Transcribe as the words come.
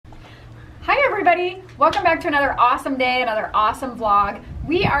everybody, welcome back to another awesome day, another awesome vlog.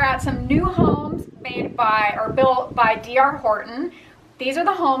 We are at some new homes made by or built by DR Horton. These are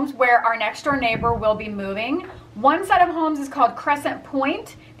the homes where our next door neighbor will be moving. One set of homes is called Crescent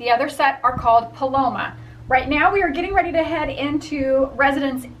Pointe, the other set are called Paloma. Right now we are getting ready to head into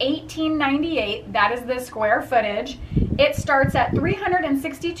residence 1898, that is the square footage. It starts at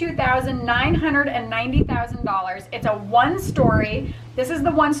 $362,990,000. It's a one-story. This is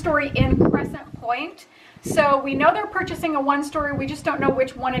the one-story in Crescent Pointe. So we know they're purchasing a one-story, we just don't know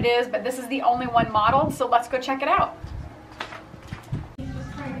which one it is, but this is the only one modeled, so let's go check it out.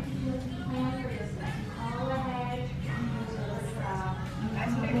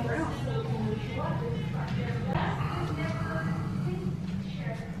 Nice big room.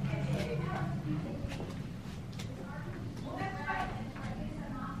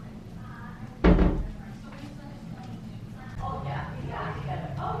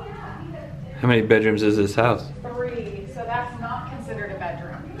 How many bedrooms is this house? 3, so that's not considered a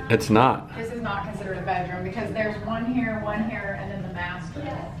bedroom. It's not. This is not considered a bedroom because there's one here, and then the master.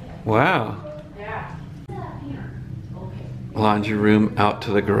 Wow. Yeah. Laundry room out to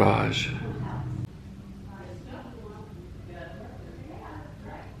the garage.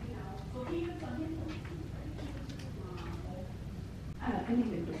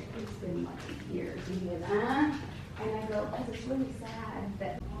 It's been like years, and I go, oh, it's really sad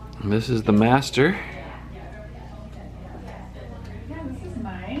that. And this is the master. Yeah, this is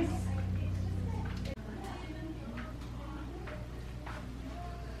nice.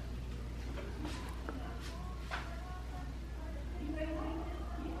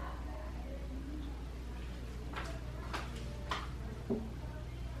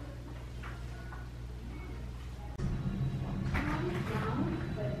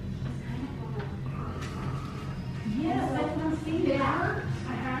 Yes, I can see that.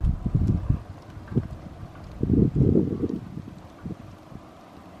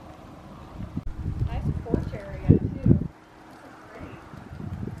 Nice porch area too. This is great.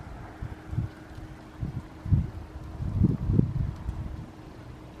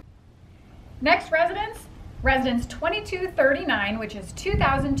 Next residence 2239, which is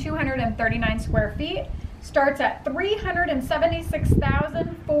 2,239 square feet, starts at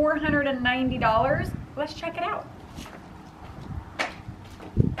 $376,490. Let's check it out.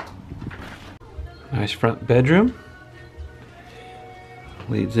 Nice front bedroom.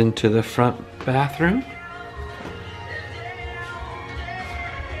 Leads into the front bathroom.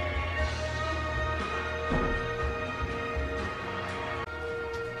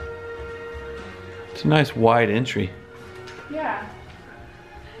 It's a nice wide entry. Yeah.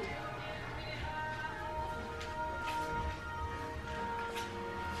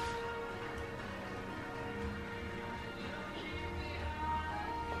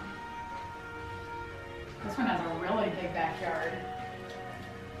 This one has a really big backyard.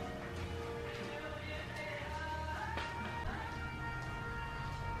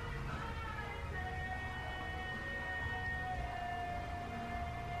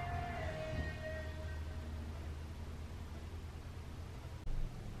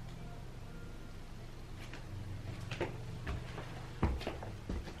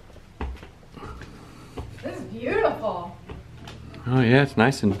 This is beautiful. Oh yeah, it's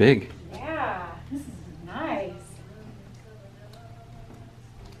nice and big. Yeah, this is nice.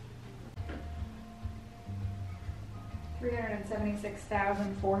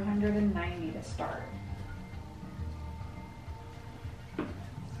 $376,490 to start.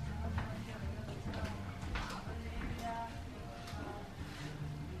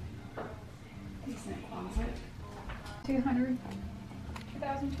 Decent closet.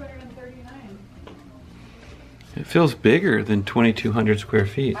 2,239. It feels bigger than 2,200 square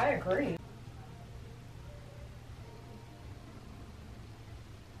feet. I agree.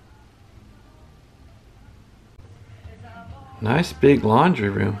 Nice big laundry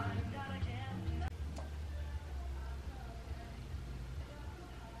room.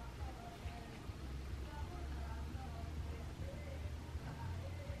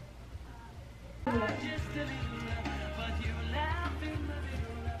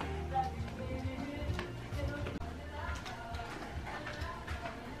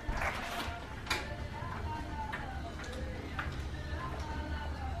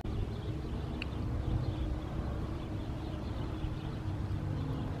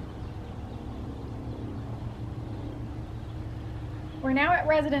 We're now at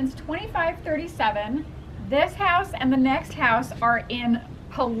residence 2537. This house and the next house are in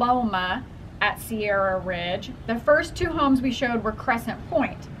Paloma at Sierra Ridge. The first two homes we showed were Crescent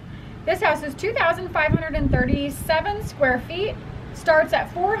Pointe. This house is 2,537 square feet, starts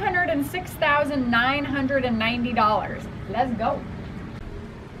at $406,990. Let's go.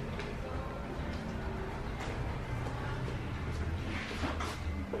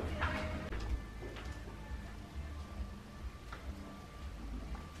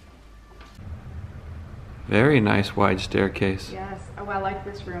 Very nice wide staircase. Yes. Oh, I like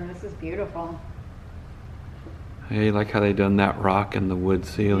this room. This is beautiful. Hey, you like how they done that rock and the wood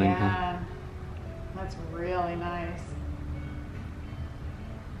ceiling? Yeah. That's really nice.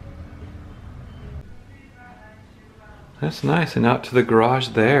 That's nice, and out to the garage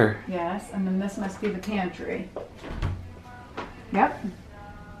there. Yes, and then this must be the pantry. Yep.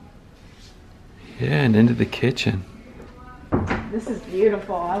 Yeah, and into the kitchen. This is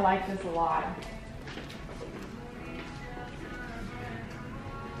beautiful. I like this a lot.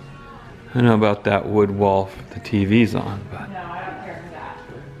 I don't know about that wood wall the TV's on, but No, I don't care for that.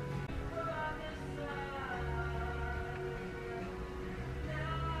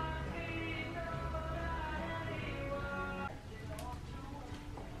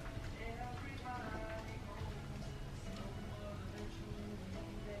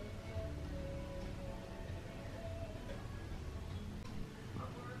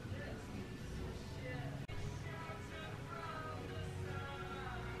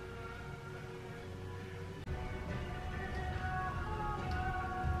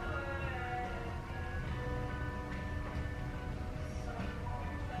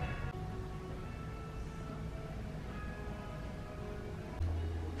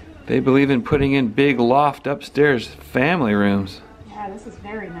 they believe in putting in big loft upstairs family rooms. Yeah, this is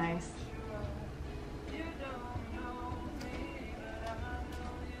very nice.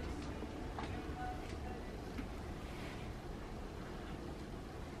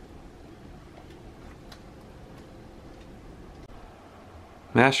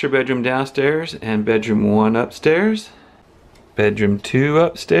 Master bedroom downstairs and bedroom 1 upstairs. Bedroom 2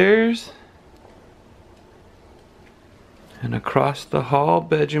 upstairs. And across the hall,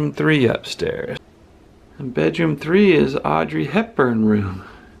 bedroom 3 upstairs. And bedroom 3 is Audrey Hepburn room.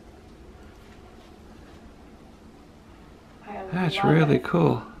 That's really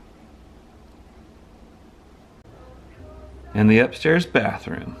cool. And the upstairs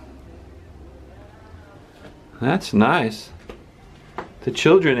bathroom. That's nice. The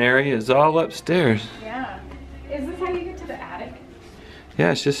children area is all upstairs. Yeah. Is this how you get to the attic?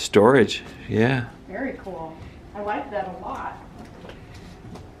 Yeah, it's just storage. Yeah. Very cool. I like that a lot.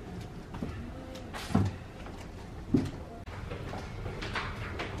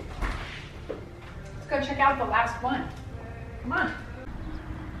 Let's go check out the last one. Come on.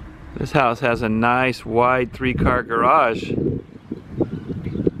 This house has a nice wide 3-car garage.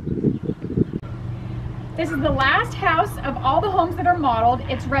 This is the last house of all the homes that are modeled.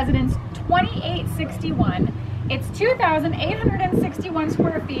 It's residence 2861. It's 2,861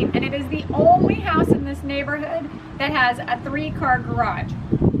 square feet, and it is the only house in this neighborhood that has a 3-car garage.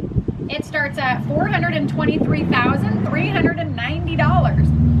 It starts at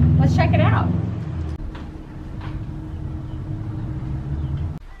 $423,390. Let's check it out.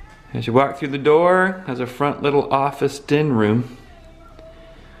 As you walk through the door, has a front little office den room.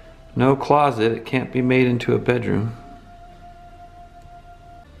 No closet, it can't be made into a bedroom.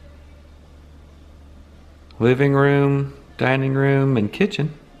 Living room, dining room, and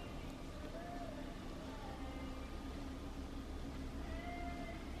kitchen.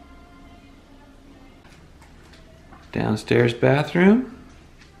 Downstairs bathroom.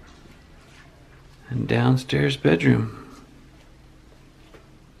 And downstairs bedroom.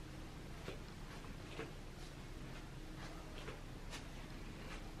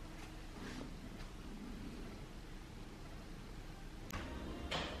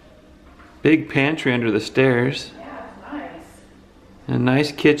 Big pantry under the stairs. Yeah, nice. A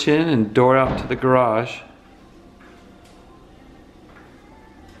nice kitchen and door out to the garage.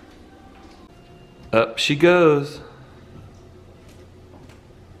 Up she goes.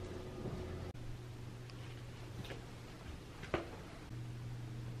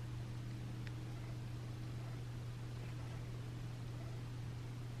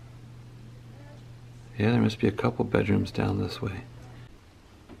 Yeah, there must be a couple bedrooms down this way.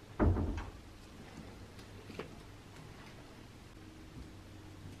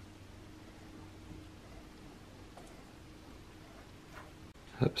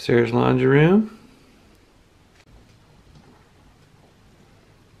 Upstairs laundry room.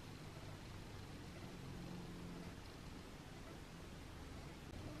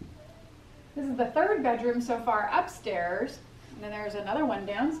 This is the 3rd bedroom so far upstairs, and then there's another one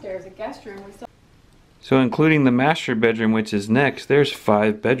downstairs, a guest room. So including the master bedroom, which is next, there's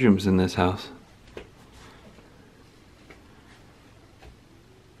 5 bedrooms in this house.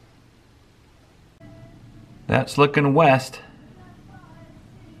 That's looking west.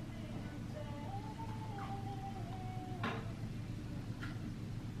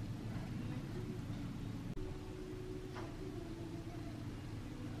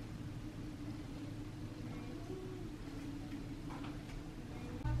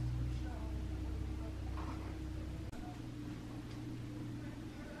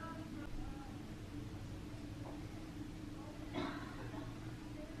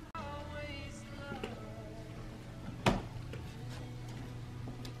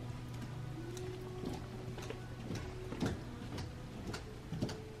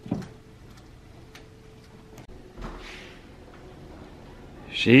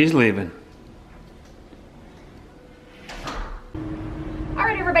 She's leaving. All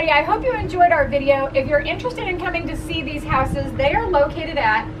right, everybody, I hope you enjoyed our video. If you're interested in coming to see these houses, they are located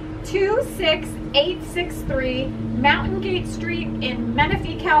at 26863 Mountain Gate Street in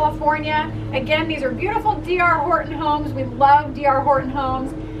Menifee, California. Again, these are beautiful DR Horton homes. We love DR Horton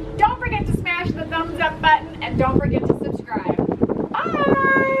Homes. Don't forget to smash the thumbs up button, and don't forget